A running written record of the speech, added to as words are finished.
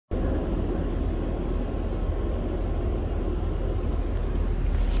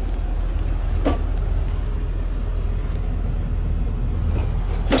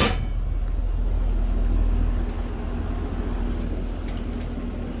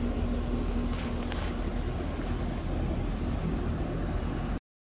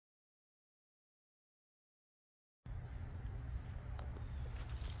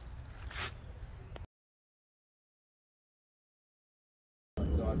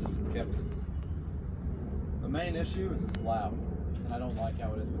I just kept it. The main issue is it's loud, and I don't like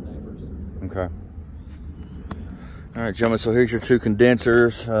how it is with neighbors. Okay. All right, gentlemen, so here's your two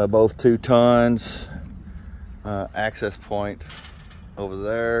condensers, both 2 tons. Access point over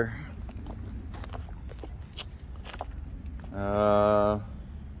there.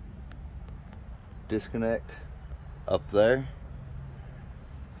 Disconnect up there.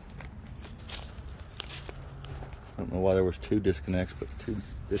 I don't know why there was 2 disconnects, but 2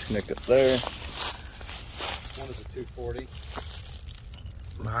 disconnect up there. One is a 240.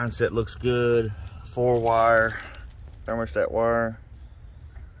 Line set looks good. 4-wire thermostat wire.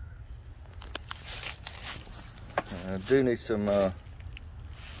 I do need some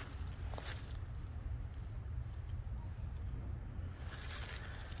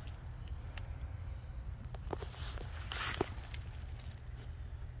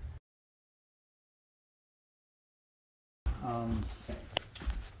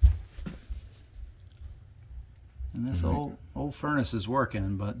and this old furnace is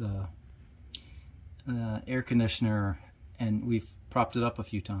working, but the air conditioner, and we've propped it up a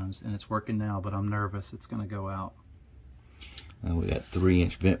few times and it's working now, but I'm nervous it's going to go out. we got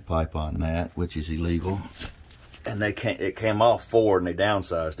 3-inch vent pipe on that, which is illegal, and it came off 4 and they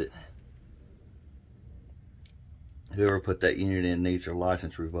downsized it. Whoever put that unit in needs their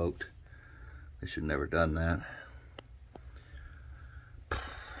license revoked. They should have never done that.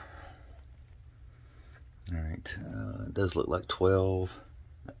 All right, it does look like 12.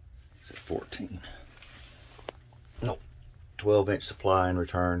 Is it 14? Nope. 12-inch supply and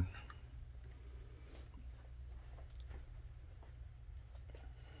return.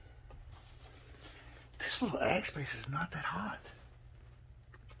 This little ag space is not that hot.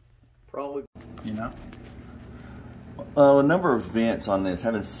 Probably, you know. The number of vents on this,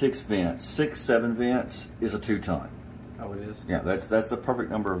 having 6 vents, 7 vents is a 2-ton. Oh, it is? Yeah, that's the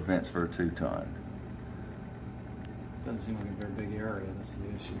perfect number of vents for a 2-ton. Doesn't seem like a very big area, that's the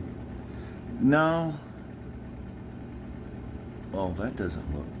issue. No. Well, that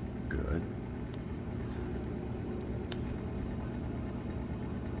doesn't look good.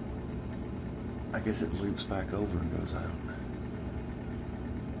 I guess it loops back over and goes out.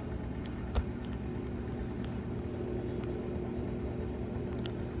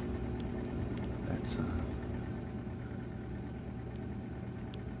 That's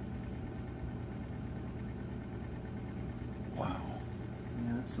wow.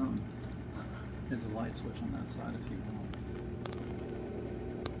 Yeah, that's something. There's a light switch on that side if you want.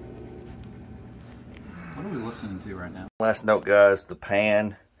 What are we listening to right now? Last note, guys, the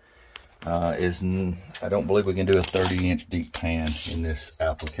pan I don't believe we can do a 30-inch deep pan in this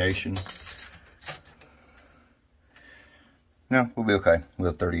application. No, we'll be okay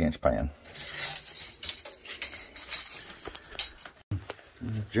with a 30-inch pan.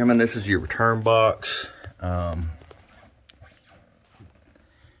 Gentlemen, this is your return box. I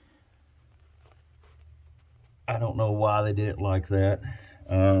don't know why they did it like that.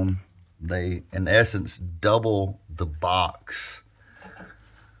 They, in essence, double the box.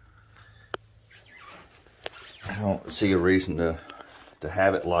 I don't see a reason to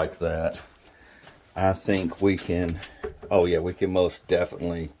have it like that. I think we can, oh yeah, we can most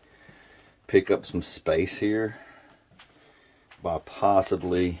definitely pick up some space here by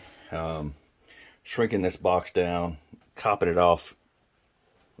possibly shrinking this box down, copping it off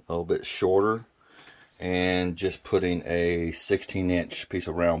a little bit shorter, and just putting a 16-inch piece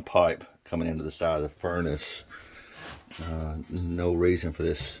of round pipe coming into the side of the furnace. No reason for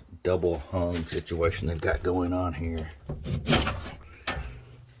this double hung situation they've got going on here.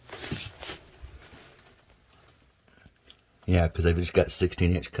 Yeah, because they've just got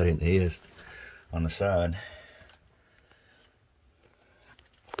 16-inch cut into his on the side.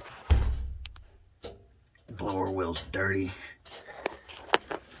 Blower wheel's dirty.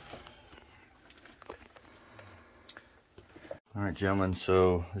 All right, gentlemen,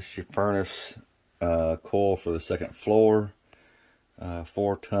 so this is your furnace coil for the second floor.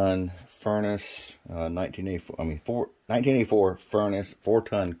 4-ton furnace, 1984 furnace,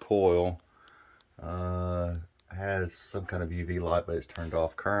 4-ton coil. Has some kind of UV light, but it's turned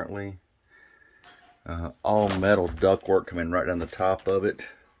off currently. All metal ductwork coming right down the top of it,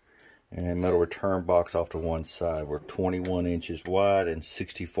 and metal return box off to one side. We're 21 inches wide and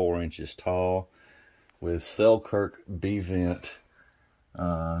 64 inches tall, with Selkirk B vent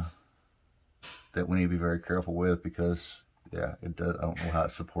that we need to be very careful with, because yeah, it does. I don't know how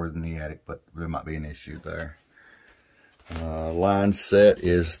it's supported in the attic, but there might be an issue there. Line set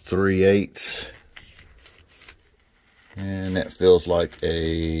is 3/8, and that feels like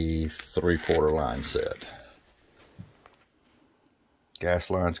a 3/4 line set.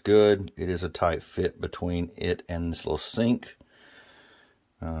 Gas line's good. It is a tight fit between it and this little sink.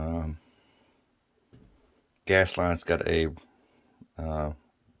 Gas line's got a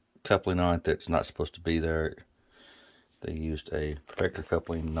coupling on it that's not supposed to be there. They used a protector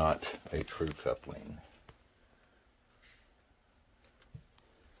coupling, not a true coupling.